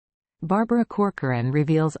Barbara Corcoran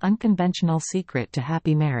reveals unconventional secret to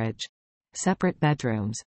happy marriage. Separate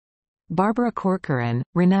bedrooms. Barbara Corcoran,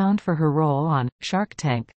 renowned for her role on Shark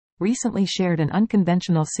Tank, recently shared an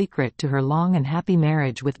unconventional secret to her long and happy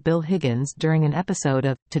marriage with Bill Higgins during an episode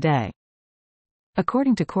of Today.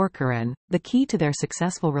 According to Corcoran, the key to their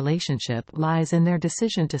successful relationship lies in their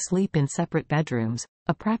decision to sleep in separate bedrooms,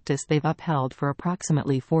 a practice they've upheld for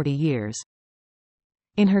approximately 40 years.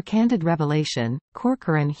 In her candid revelation,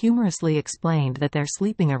 Corcoran humorously explained that their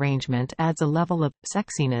sleeping arrangement adds a level of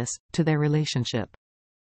sexiness to their relationship.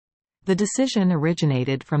 The decision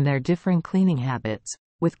originated from their differing cleaning habits,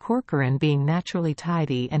 with Corcoran being naturally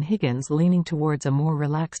tidy and Higgins leaning towards a more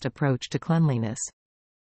relaxed approach to cleanliness.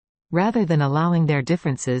 Rather than allowing their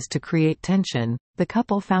differences to create tension, the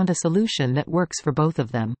couple found a solution that works for both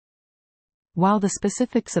of them. While the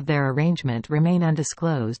specifics of their arrangement remain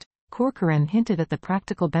undisclosed, Corcoran hinted at the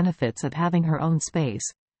practical benefits of having her own space,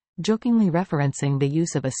 jokingly referencing the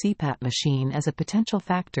use of a CPAP machine as a potential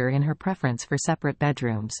factor in her preference for separate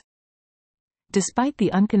bedrooms. Despite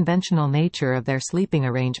the unconventional nature of their sleeping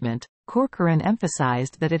arrangement, Corcoran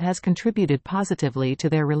emphasized that it has contributed positively to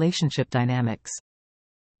their relationship dynamics.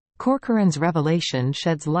 Corcoran's revelation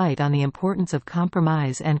sheds light on the importance of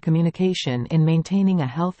compromise and communication in maintaining a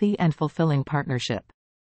healthy and fulfilling partnership.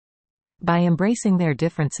 By embracing their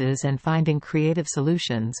differences and finding creative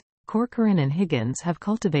solutions, Corcoran and Higgins have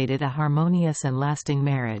cultivated a harmonious and lasting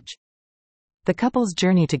marriage. The couple's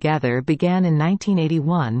journey together began in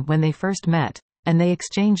 1981 when they first met, and they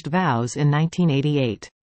exchanged vows in 1988.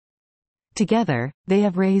 Together, they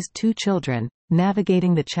have raised 2 children,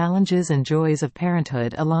 navigating the challenges and joys of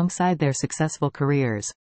parenthood alongside their successful careers.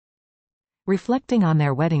 Reflecting on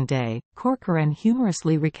their wedding day, Corcoran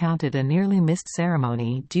humorously recounted a nearly missed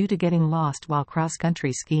ceremony due to getting lost while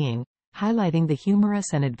cross-country skiing, highlighting the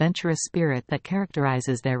humorous and adventurous spirit that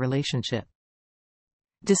characterizes their relationship.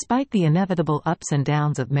 Despite the inevitable ups and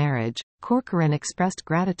downs of marriage, Corcoran expressed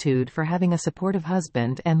gratitude for having a supportive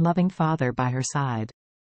husband and loving father by her side.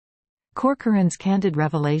 Corcoran's candid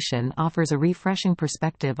revelation offers a refreshing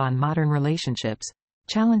perspective on modern relationships,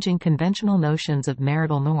 challenging conventional notions of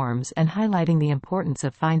marital norms and highlighting the importance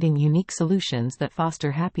of finding unique solutions that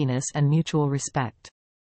foster happiness and mutual respect.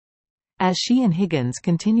 As she and Higgins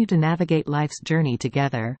continue to navigate life's journey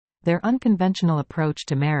together, their unconventional approach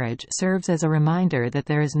to marriage serves as a reminder that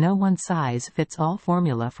there is no one-size-fits-all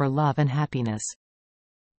formula for love and happiness.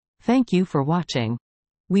 Thank you for watching.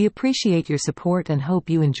 We appreciate your support and hope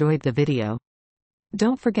you enjoyed the video.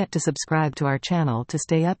 Don't forget to subscribe to our channel to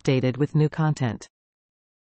stay updated with new content.